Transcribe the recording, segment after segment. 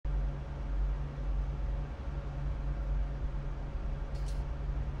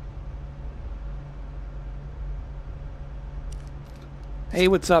Hey,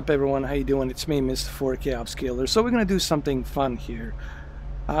 what's up everyone? How you doing? It's me, Mr. 4K Upscaler. So we're gonna do something fun here.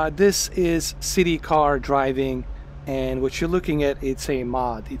 This is city car driving, and what you're looking at, it's a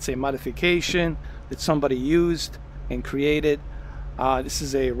mod. It's a modification that somebody used and created. This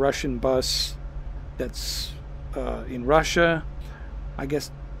is a Russian bus that's in Russia. I guess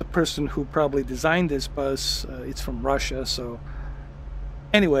the person who probably designed this bus, it's from Russia. So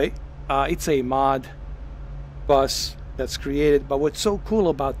anyway, it's a mod bus that's created, but what's so cool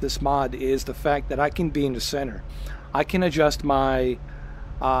about this mod is the fact that I can be in the center. I can adjust my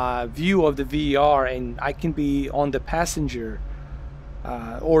view of the VR, and I can be on the passenger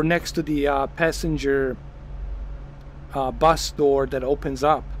or next to the passenger bus door that opens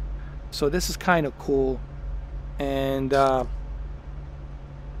up. So this is kind of cool, and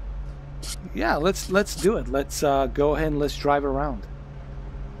yeah, let's do it. Let's go ahead and let's drive around.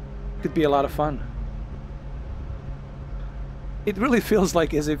 Could be a lot of fun. It really feels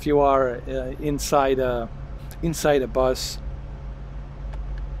like as if you are inside a bus.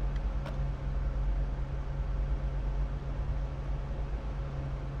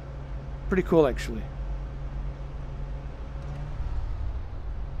 Pretty cool, actually.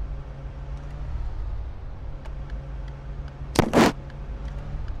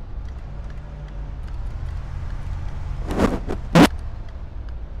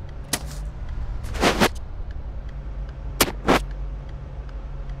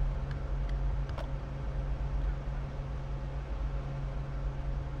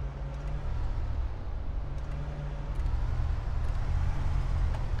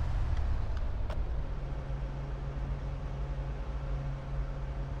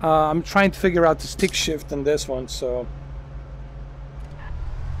 I'm trying to figure out the stick shift on this one, so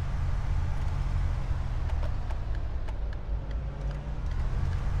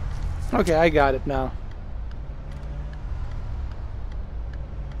okay, I got it now.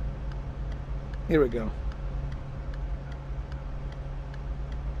 Here we go.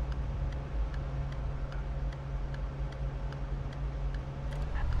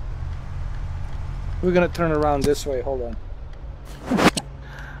 We're gonna turn around this way. Hold on.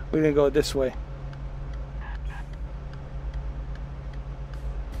 We're gonna go this way.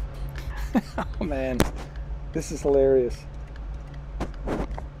 Oh man, this is hilarious.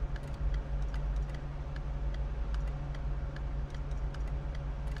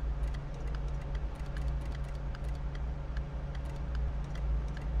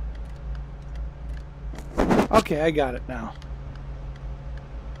 Okay, I got it now.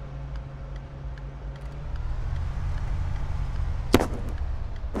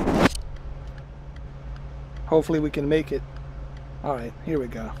 Hopefully we can make it. All right, here we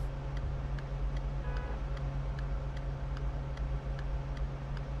go.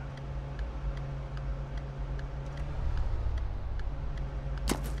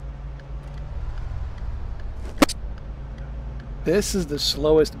 This is the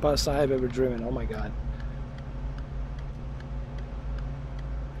slowest bus I have ever driven. Oh my God.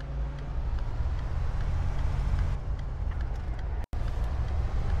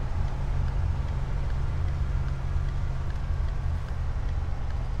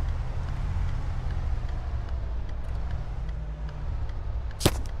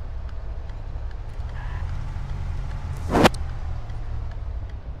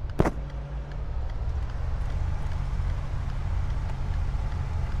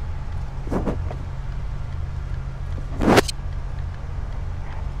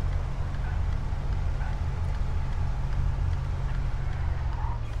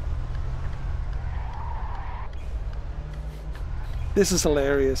 This is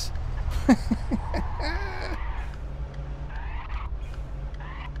hilarious.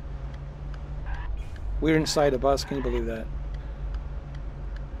 We're inside a bus, can you believe that?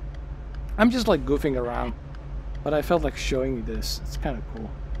 I'm just like goofing around, but I felt like showing you this. It's kind of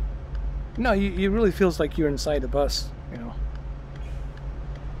cool. No, you really feels like you're inside a bus, you know.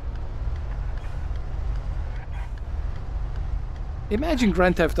 Imagine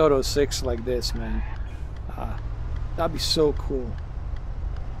Grand Theft Auto 6 like this, man. That'd be so cool.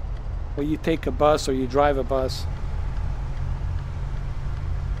 Or you take a bus or you drive a bus.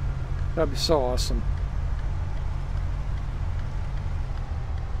 That'd be so awesome.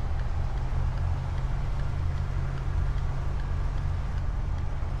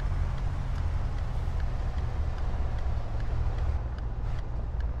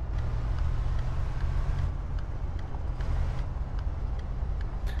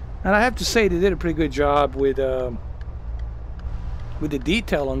 And I have to say they did a pretty good job with the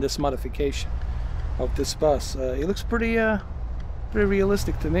detail on this modification of this bus. It looks pretty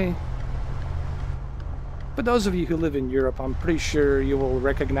realistic to me. For those of you who live in Europe, I'm pretty sure you will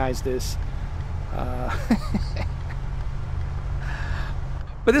recognize this.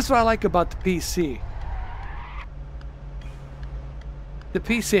 But this is what I like about the PC. The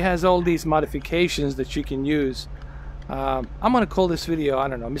PC has all these modifications that you can use. I'm gonna call this video, I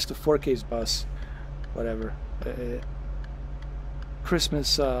don't know, Mr. 4K's bus, whatever.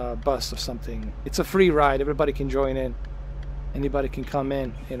 Christmas bus or something. It's a free ride. Everybody can join in. Anybody can come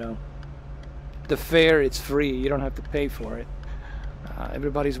in, you know. The fare, it's free. You don't have to pay for it.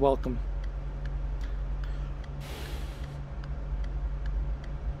 Everybody's welcome.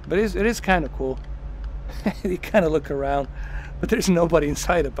 But it is kind of cool. You kind of look around, but there's nobody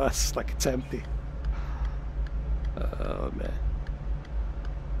inside the bus. Like, it's empty. Oh man.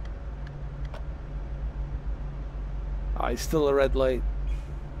 Oh, it's still a red light.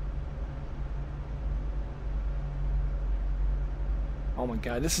 Oh my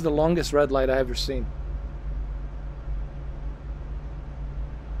god, this is the longest red light I've ever seen.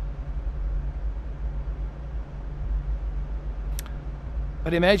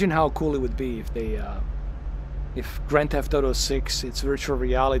 But imagine how cool it would be if they, if Grand Theft Auto 6, it's virtual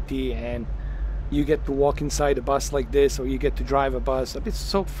reality, and you get to walk inside a bus like this, or you get to drive a bus. It's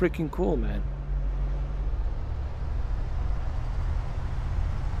so freaking cool, man.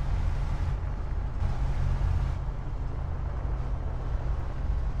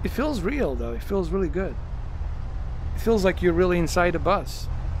 It feels real, though. It feels really good. It feels like you're really inside a bus.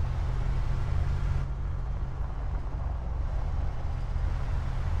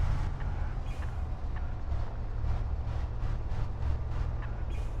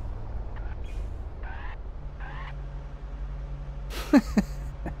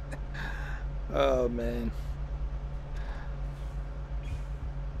 Oh man,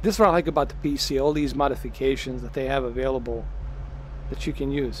 this is what I like about the PC, all these modifications that they have available that you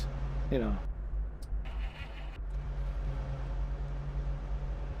can use, you know.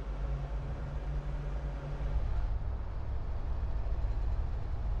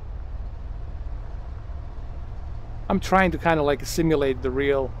 I'm trying to kind of like simulate the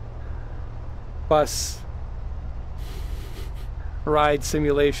real bus ride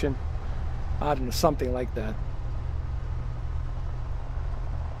simulation. I don't know, something like that.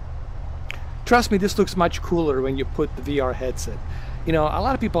 Trust me, this looks much cooler when you put the VR headset. You know, a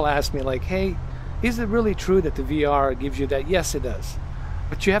lot of people ask me like, hey, is it really true that the VR gives you that? Yes, it does.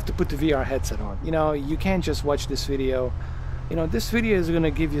 But you have to put the VR headset on. You know, you can't just watch this video. You know, this video is going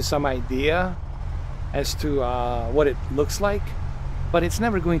to give you some idea as to what it looks like, but it's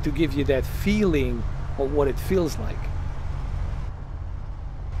never going to give you that feeling of what it feels like.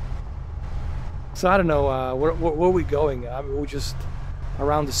 So I don't know, where are we going? I mean, we're just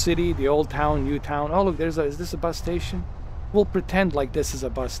around the city, the old town, new town. Oh look, is this a bus station? We'll pretend like this is a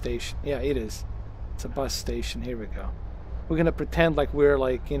bus station. Yeah, it is. It's a bus station. Here we go. We're gonna pretend like we're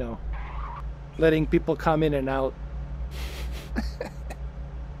like, you know, letting people come in and out.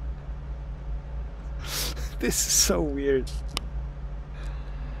 This is so weird.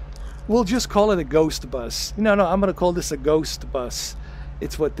 We'll just call it a ghost bus. No, I'm gonna call this a ghost bus.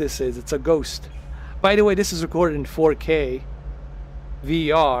 It's what this is. It's a ghost. By the way, this is recorded in 4K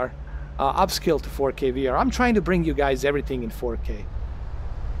VR, upscale to 4K VR. I'm trying to bring you guys everything in 4K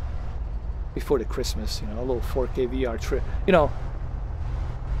before the Christmas, you know, a little 4K VR trip, you know,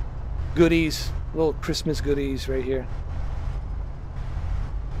 goodies, little Christmas goodies right here.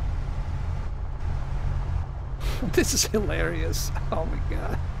 This is hilarious. Oh my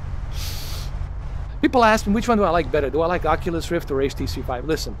god. People ask me, which one do I like better? Do I like Oculus Rift or HTC Vive?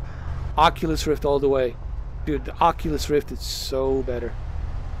 Listen, Oculus Rift all the way. Dude, the Oculus Rift is so better.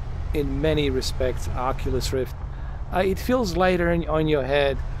 In many respects, Oculus Rift. It feels lighter on your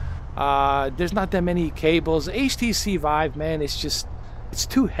head. There's not that many cables. HTC Vive, man, it's just, it's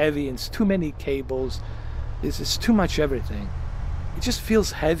too heavy and it's too many cables. It's too much everything. It just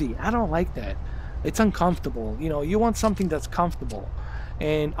feels heavy. I don't like that. It's uncomfortable. You know, you want something that's comfortable.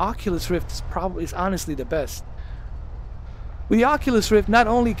 And Oculus Rift is honestly the best. With the Oculus Rift, not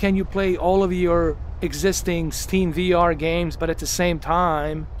only can you play all of your existing Steam VR games, but at the same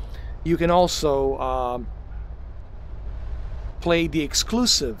time, you can also play the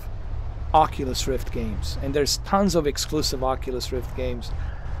exclusive Oculus Rift games. And there's tons of exclusive Oculus Rift games.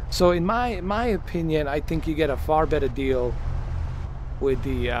 So in my opinion, I think you get a far better deal with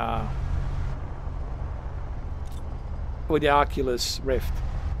the Oculus Rift,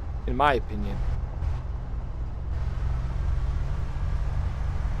 in my opinion.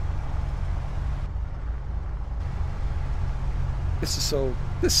 This is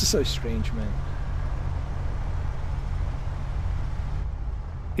so strange, man.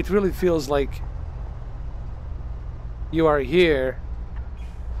 It really feels like you are here,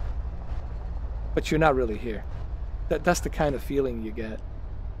 but you're not really here. That's the kind of feeling you get.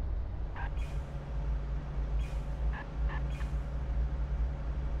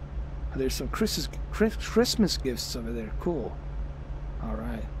 There's some Christmas gifts over there. Cool. All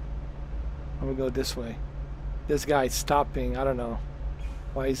right. I'm gonna go this way. This guy's stopping. I don't know.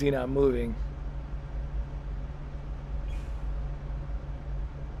 Why is he not moving?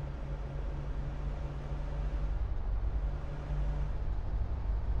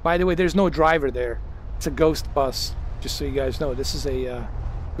 By the way, there's no driver there. It's a ghost bus. Just so you guys know, this is a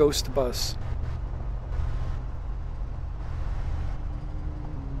ghost bus.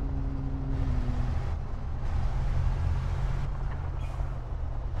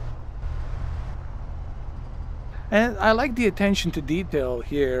 And I like the attention to detail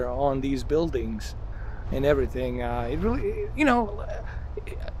here on these buildings and everything. It really, you know,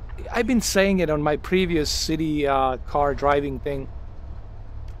 I've been saying it on my previous city car driving thing,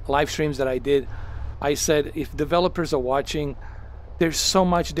 live streams that I did. I said if developers are watching, there's so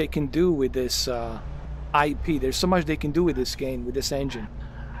much they can do with this IP. There's so much they can do with this game, with this engine.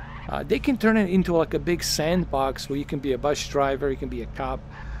 They can turn it into like a big sandbox where you can be a bus driver, you can be a cop,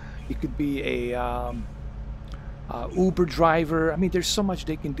 you could be a Uber driver. I mean, there's so much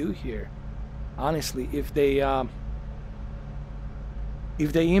they can do here. Honestly, if they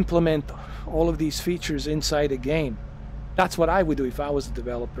implement all of these features inside a game, that's what I would do if I was a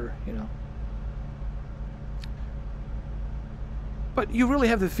developer, you know. But you really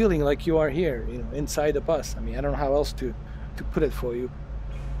have the feeling like you are here, you know, inside the bus. I mean, I don't know how else to put it for you.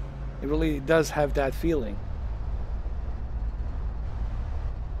 It really does have that feeling.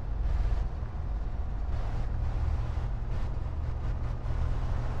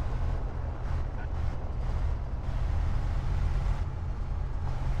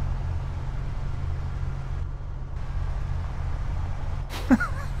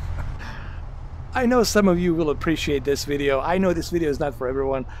 I know some of you will appreciate this video. I know this video is not for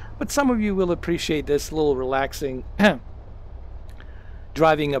everyone, but some of you will appreciate this little relaxing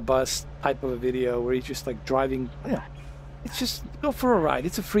driving a bus type of a video where you're just like driving, you know, it's just go for a ride.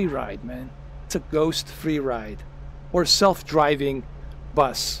 It's a free ride, man. It's a ghost free ride or self-driving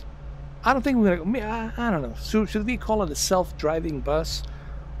bus. I don't think we're gonna, I don't know. So should we call it a self-driving bus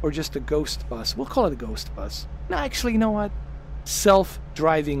or just a ghost bus? We'll call it a ghost bus. No, actually, you know what?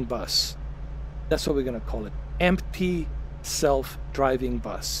 Self-driving bus. That's what we're gonna call it. Empty self-driving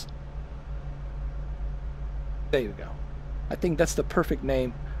bus. There you go. I think that's the perfect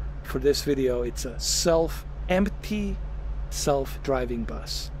name for this video. It's a empty self-driving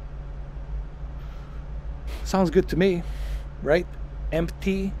bus. Sounds good to me, right?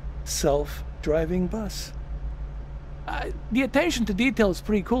 Empty self-driving bus. The attention to detail is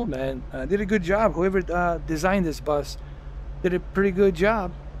pretty cool, man. Did a good job. Whoever designed this bus did a pretty good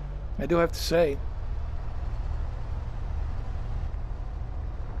job, I do have to say.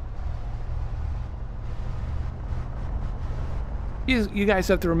 You guys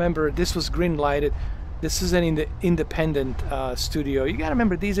have to remember, this was green lighted. This is an independent studio. You gotta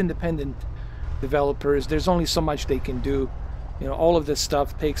remember, these independent developers, there's only so much they can do. You know, all of this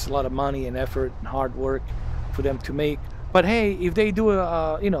stuff takes a lot of money and effort and hard work for them to make. But hey, if they do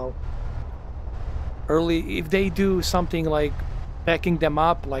you know, if they do something like backing them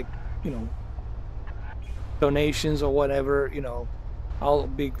up, like, you know, donations or whatever, you know, I'll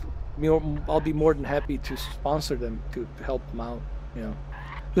be more than happy to sponsor them, to help them out, you know,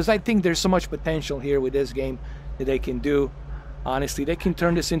 because I think there's so much potential here with this game that they can do. Honestly, they can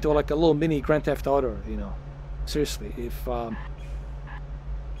turn this into like a little mini Grand Theft Auto, you know. Seriously, if I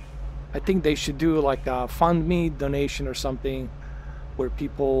think they should do like a fund me donation or something where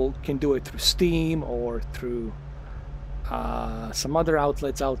people can do it through Steam or through some other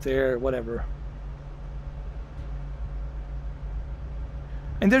outlets out there, whatever.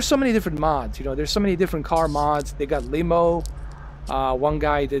 And there's so many different mods, you know, there's so many different car mods. They got limo, one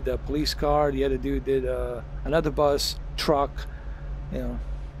guy did a police car, the other dude did another bus, truck, you know.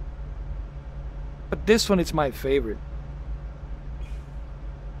 But this one is my favorite.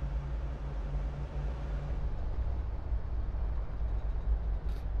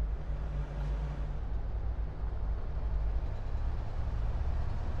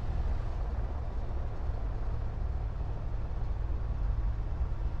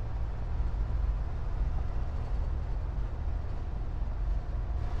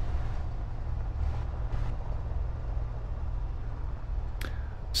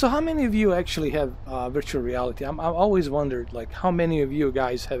 So how many of you actually have virtual reality? I've always wondered, like, how many of you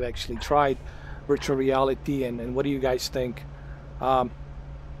guys have actually tried virtual reality, and what do you guys think? I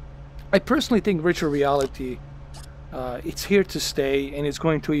personally think virtual reality It's here to stay, and it's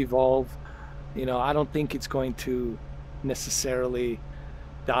going to evolve. You know, I don't think it's going to necessarily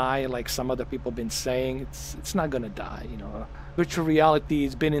die like some other people have been saying. It's not going to die. You know, virtual reality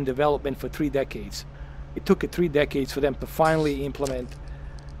has been in development for 3 decades. It took it 3 decades for them to finally implement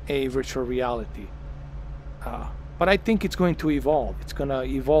a virtual reality. But I think it's going to evolve. It's going to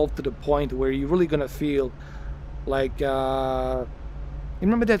evolve to the point where you're really going to feel like, you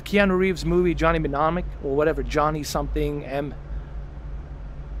remember that Keanu Reeves movie, Johnny Mnemonic, or whatever, Johnny something M,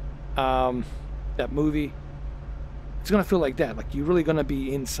 that movie? It's going to feel like that. Like you're really going to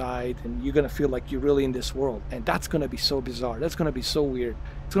be inside, and you're going to feel like you're really in this world. And that's going to be so bizarre. That's going to be so weird.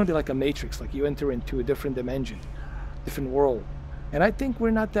 It's going to be like a Matrix, like you enter into a different dimension, different world. And I think we're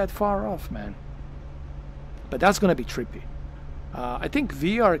not that far off, man. But that's going to be trippy. I think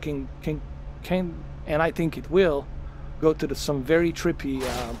VR can, and I think it will, go to some very trippy,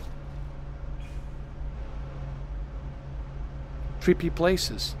 trippy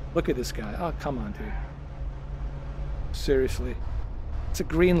places. Look at this guy. Oh, come on, dude. Seriously. It's a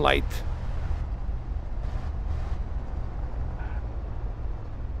green light.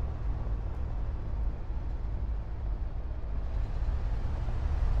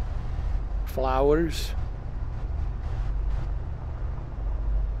 Flowers.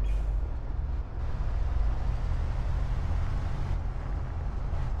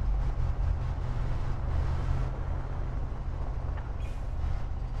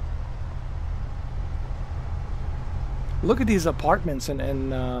 Look at these apartments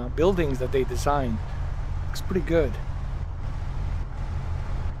and buildings that they designed. Looks pretty good.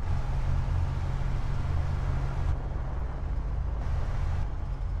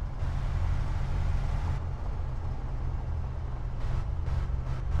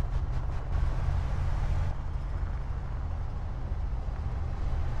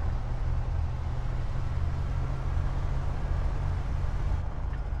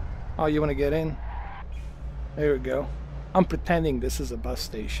 Oh, you want to get in? There we go. I'm pretending this is a bus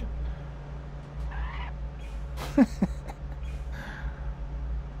station.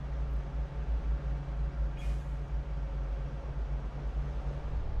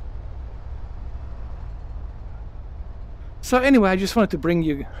 So anyway, I just wanted to bring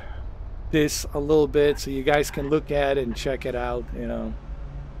you this a little bit so you guys can look at it and check it out, you know.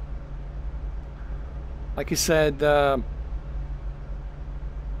 Like I said,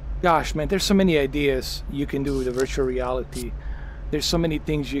 gosh, man, there's so many ideas you can do with the virtual reality. There's so many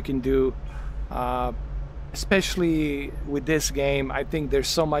things you can do, especially with this game. I think there's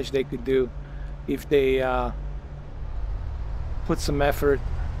so much they could do if they put some effort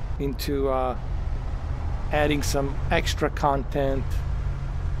into adding some extra content,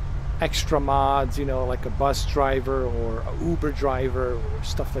 extra mods, you know, like a bus driver or a Uber driver or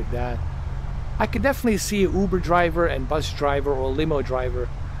stuff like that. I could definitely see an Uber driver and bus driver or limo driver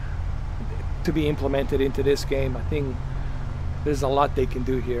to be implemented into this game. I think there's a lot they can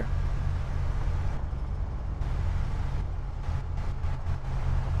do here.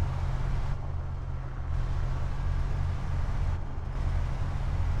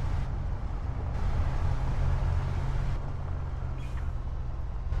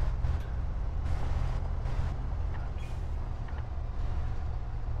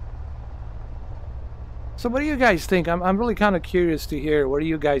 So what do you guys think? I'm really kind of curious to hear, what do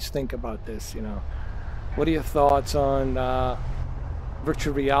you guys think about this, you know? What are your thoughts on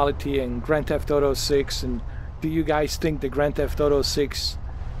virtual reality and Grand Theft Auto 6? And do you guys think the Grand Theft Auto 6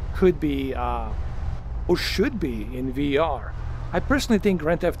 could be or should be in VR? I personally think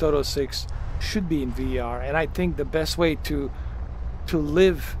Grand Theft Auto 6 should be in VR, and I think the best way to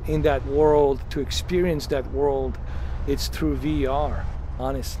live in that world, to experience that world, it's through VR,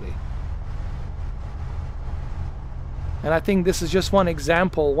 honestly. And I think this is just one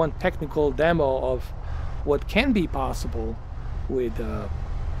example, one technical demo of what can be possible with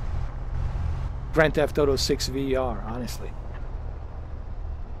Grand Theft Auto 6 VR, honestly.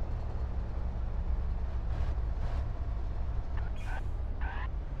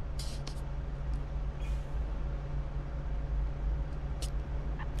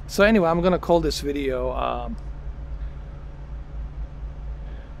 So anyway, I'm gonna call this video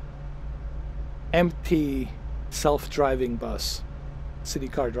empty self-driving bus, city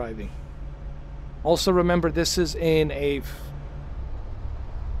car driving. Also remember, this is in a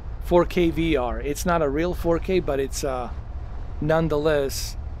 4K VR. It's not a real 4K, but it's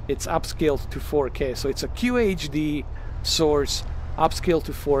nonetheless, it's upscaled to 4K. So it's a QHD source, upscaled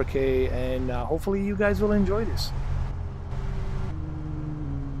to 4K, and hopefully you guys will enjoy this.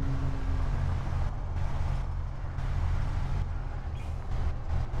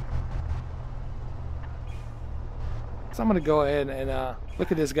 So I'm gonna go ahead and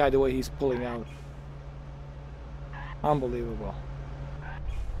look at this guy, the way he's pulling out. Unbelievable.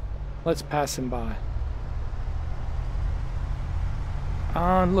 Let's pass him by.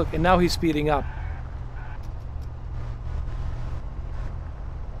 Look, and now he's speeding up.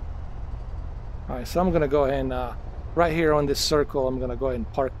 Alright, so I'm gonna go ahead and right here on this circle, I'm gonna go ahead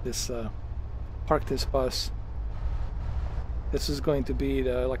and park this bus. This is going to be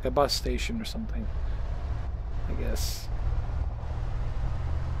like a bus station or something, I guess.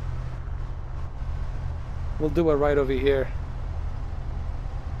 We'll do it right over here.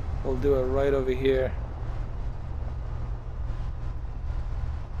 We'll do it right over here.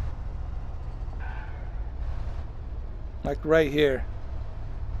 Like right here.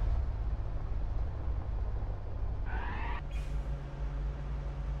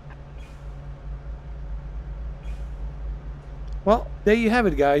 Well, there you have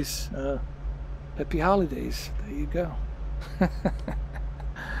it, guys. Happy holidays. There you go.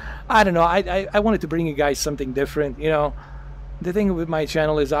 I don't know. I wanted to bring you guys something different. You know, the thing with my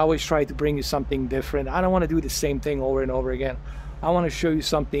channel is I always try to bring you something different. I don't want to do the same thing over and over again. I want to show you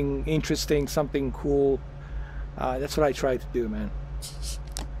something interesting, something cool. That's what I try to do, man.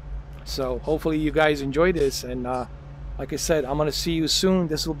 So hopefully you guys enjoy this, and like I said, I'm gonna see you soon.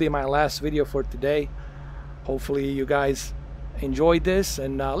 This will be my last video for today. Hopefully you guys enjoyed this,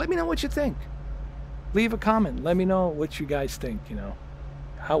 and let me know what you think. Leave a comment. Let me know what you guys think. You know,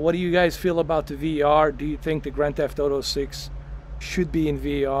 what do you guys feel about the VR? Do you think the Grand Theft Auto 6 should be in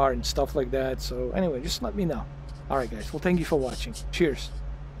VR and stuff like that? So anyway, just let me know. Alright guys, well, thank you for watching. Cheers.